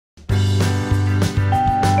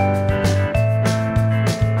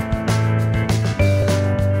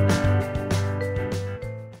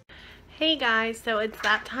guys, so it's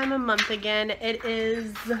that time of month again. It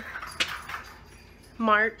is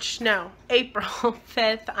April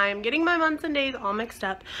 5th. I am getting my months and days all mixed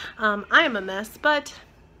up. I am a mess, but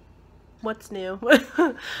what's new?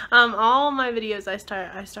 All my videos I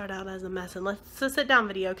start out as a mess, unless it's a sit down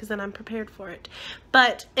video because then I'm prepared for it.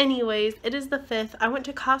 But anyways, it is the 5th. I went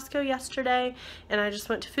to Costco yesterday and I just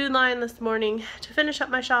went to Food Lion this morning to finish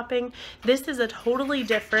up my shopping. This is a totally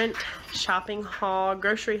different shopping haul,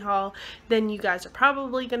 grocery haul than you guys are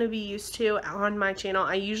probably going to be used to on my channel.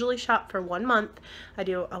 I usually shop for 1 month. I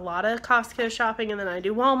do a lot of Costco shopping and then I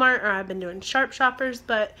do Walmart, or I've been doing Sharp Shoppers,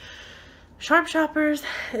 but Sharp Shoppers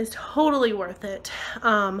is totally worth it,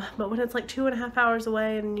 but when it's like 2.5 hours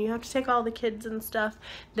away and you have to take all the kids and stuff,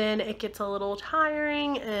 then it gets a little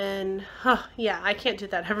tiring, and yeah, I can't do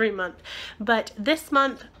that every month. But this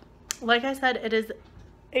month, like I said, it is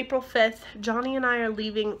April 5th. Johnny and I are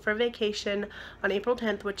leaving for vacation on April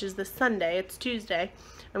 10th, which is this Sunday. It's Tuesday.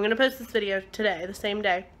 I'm going to post this video today, the same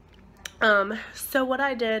day. So what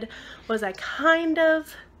I did was I kind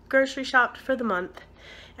of grocery shopped for the month,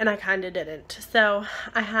 and I kind of didn't. So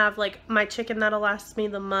I have like my chicken that'll last me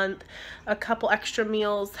the month, a couple extra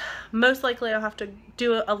meals. Most likely I'll have to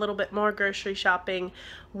do a little bit more grocery shopping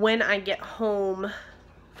when I get home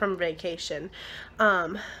from vacation.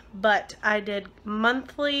 But I did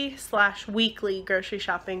monthly / weekly grocery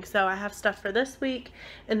shopping. So I have stuff for this week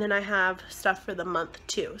and then I have stuff for the month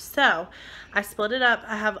too. So I split it up.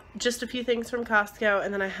 I have just a few things from Costco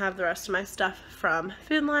and then I have the rest of my stuff from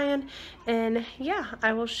Food Lion. And yeah,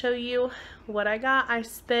 I will show you what I got. I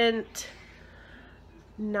spent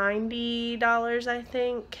 $90, I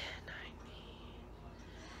think.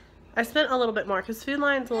 I spent a little bit more because Food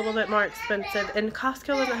Lion's a little bit more expensive and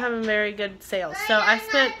Costco wasn't having very good sales. So I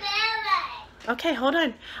spent, okay, hold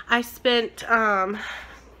on. I spent,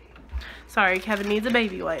 sorry, Kevin needs a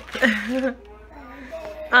baby wipe.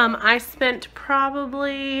 I spent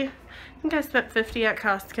probably, I think I spent $50 at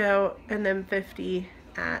Costco and then $50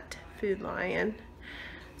 at Food Lion.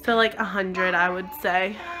 So like $100, I would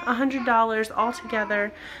say. $100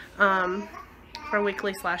 altogether for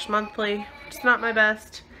weekly / monthly. It's not my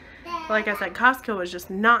best. Like I said, Costco was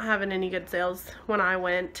just not having any good sales when I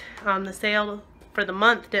went. The sale for the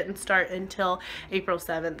month didn't start until April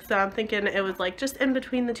 7th. So I'm thinking it was like just in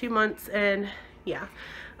between the 2 months, and yeah.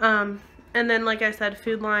 And then like I said,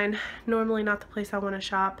 Food Lion, normally not the place I want to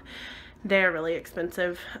shop. They're really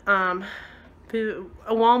expensive. Walmart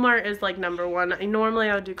is like #1. Normally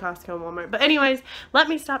I would do Costco and Walmart. But anyways, let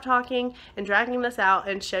me stop talking and dragging this out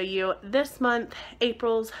and show you this month,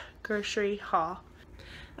 April's grocery haul.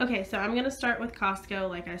 Okay, so I'm going to start with Costco.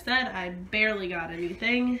 Like I said, I barely got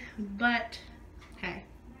anything, but hey,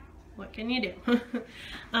 what can you do?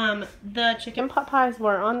 The chicken pot pies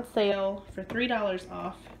were on sale for $3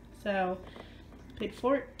 off, so I paid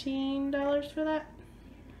 $14 for that.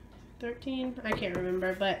 13, I can't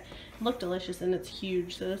remember, but it looked delicious and it's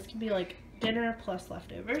huge, so this could be like dinner plus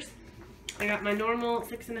leftovers. I got my normal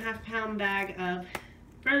 6.5 pound bag of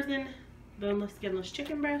frozen boneless skinless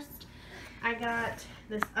chicken breast. I got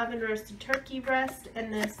this oven roasted turkey breast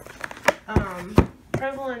and this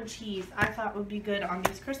provolone cheese I thought would be good on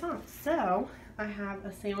these croissants. So I have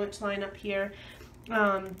a sandwich line up here.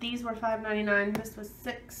 These were $5.99. This was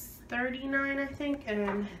 $6.39, I think,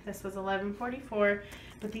 and this was $11.44.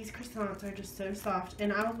 But these croissants are just so soft.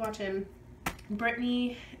 And I was watching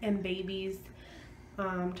Brittany and Baby's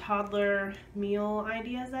toddler meal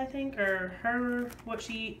ideas, I think, or what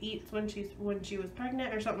she eats when she was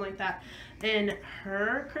pregnant or something like that, and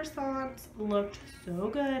her croissants looked so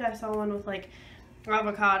good. I saw one with like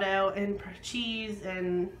avocado and cheese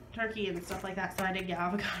and turkey and stuff like that, so I did get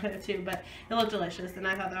avocado too, but it looked delicious and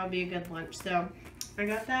I thought that would be a good lunch, so I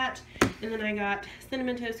got that. And then I got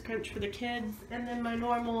Cinnamon Toast Crunch for the kids, and then my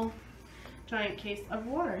normal giant case of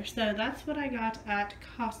water. So that's what I got at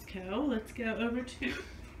Costco. Let's go over to,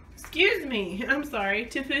 excuse me, I'm sorry,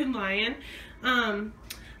 to Food Lion.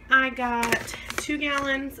 I got 2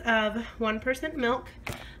 gallons of 1% milk.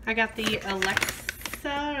 I got the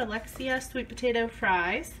Alexia sweet potato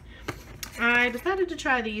fries. I decided to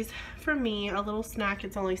try these for me, a little snack.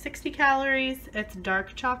 It's only 60 calories. It's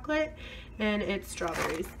dark chocolate and it's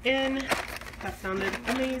strawberries. And that sounded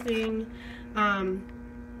amazing.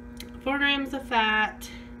 4 grams of fat,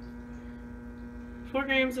 4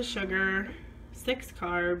 grams of sugar, 6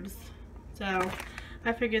 carbs. So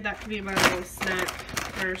I figured that could be my little snack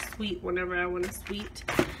or sweet whenever I want a sweet.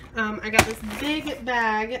 I got this big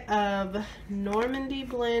bag of Normandy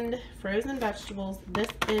Blend frozen vegetables. This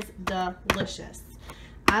is delicious.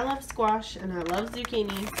 I love squash and I love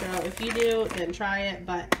zucchini, so if you do, then try it,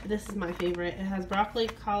 but this is my favorite. It has broccoli,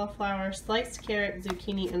 cauliflower, sliced carrot,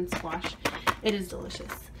 zucchini, and squash. It is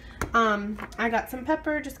delicious. I got some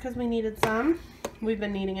pepper just because we needed some. We've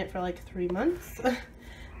been needing it for like 3 months.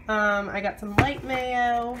 I got some light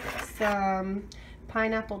mayo, some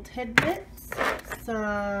pineapple tidbits,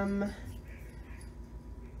 some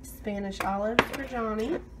Spanish olives for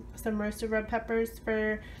Johnny, some roasted red peppers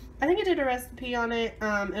for, I think I did a recipe on it.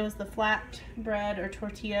 It was the flat bread or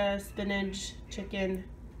tortilla spinach chicken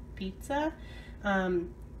pizza.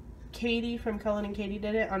 Katie from Cullen and Katie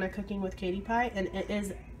did it on a Cooking with Katie pie, and it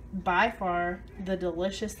is by far the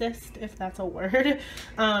deliciousest, if that's a word,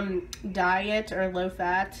 diet or low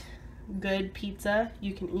fat good pizza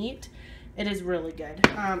you can eat. It is really good.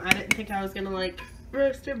 I didn't think I was gonna like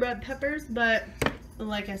roasted red peppers, but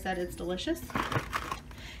like I said, it's delicious.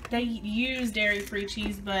 They use dairy-free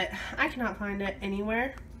cheese, but I cannot find it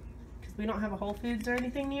anywhere because we don't have a Whole Foods or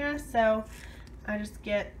anything near us, so I just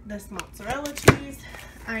get this mozzarella cheese.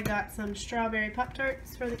 I got some strawberry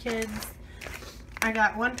Pop-Tarts for the kids. I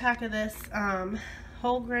got 1 pack of this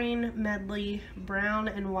whole grain medley brown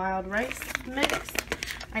and wild rice mix.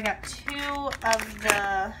 I got 2 of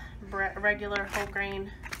the regular whole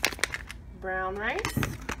grain brown rice.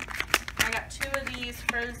 I got 2 of these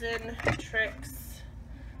frozen Trix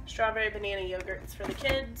strawberry banana yogurts for the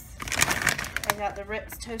kids. I got the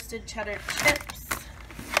Ritz toasted cheddar chips.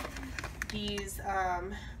 These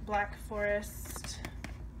Black Forest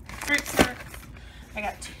fruit snacks. I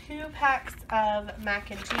got 2 packs of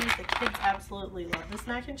mac and cheese. The kids absolutely love this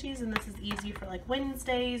mac and cheese, and this is easy for like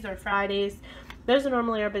Wednesdays or Fridays. Those are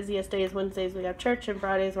normally our busiest days. Wednesdays we have church, and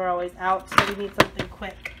Fridays we're always out, so we need something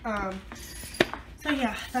quick. So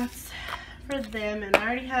yeah, that's for them. And I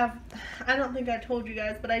already have, I don't think I told you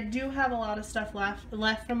guys, but I do have a lot of stuff left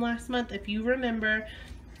from last month. If you remember,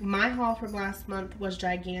 my haul from last month was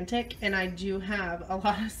gigantic, and I do have a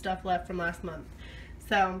lot of stuff left from last month.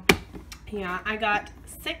 So yeah, I got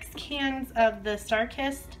 6 cans of the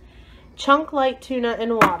Starkist Chunk Light Tuna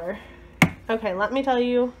in water. Okay, let me tell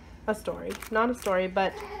you a story. Not a story,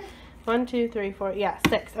 but 1, 2, 3, 4, yeah,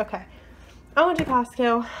 6. Okay. I went to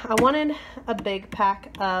Costco. I wanted a big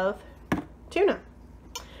pack of tuna.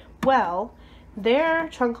 Well, their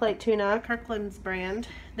Chunk Light Tuna, Kirkland's brand,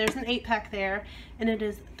 there's an 8-pack there, and it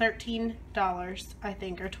is $13, I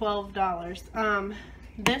think, or $12.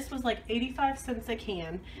 This was like 85 cents a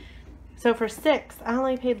can. So for 6, I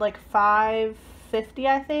only paid like $5.50,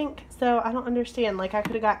 I think. So I don't understand. Like, I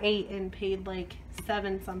could have got 8 and paid like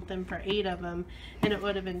 7 something for 8 of them, and it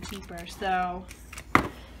would have been cheaper. So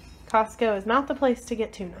Costco is not the place to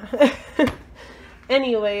get tuna.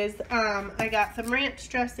 Anyways, I got some ranch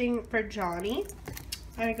dressing for Johnny.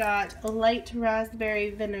 I got a light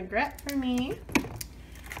raspberry vinaigrette for me.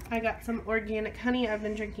 I got some organic honey. I've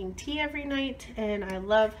been drinking tea every night, and I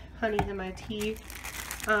love honey in my tea.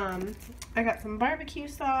 I got some barbecue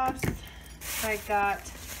sauce. I got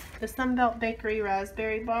the Sunbelt Bakery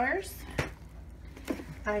raspberry bars.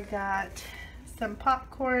 I got some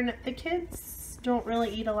popcorn. The kids don't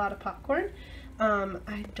really eat a lot of popcorn.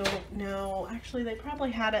 I don't know. Actually, they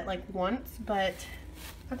probably had it like once, but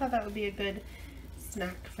I thought that would be a good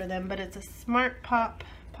snack for them. But it's a Smart Pop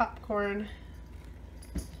popcorn.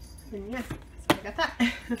 And yeah, so I got that.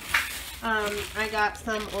 I got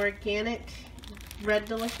some organic Red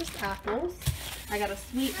Delicious apples. I got a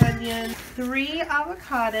sweet onion, 3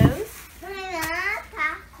 avocados. I love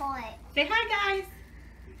popcorn. Say hi, guys.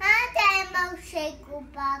 I love milkshake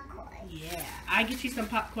popcorn. Yeah, I'll get you some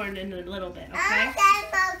popcorn in a little bit, okay? I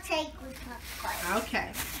love milkshake popcorn.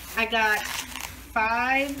 Okay. I got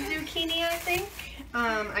 5 zucchini, I think.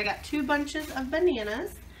 I got 2 bunches of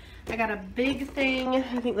bananas. I got a big thing,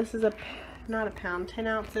 I think this is not a pound, 10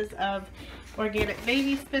 ounces of organic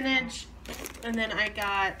baby spinach. And then I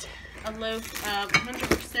got a loaf of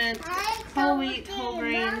 100% whole wheat, whole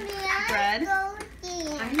grain bread.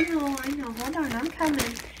 I know, hold on, I'm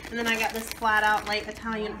coming. And then I got this flat out light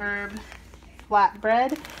Italian herb flat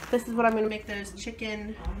bread. This is what I'm going to make those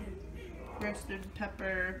chicken roasted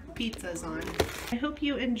pepper pizzas on. I hope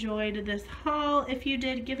you enjoyed this haul. If you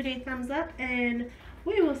did, give it a thumbs up, and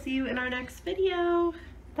we will see you in our next video.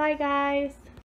 Bye, guys.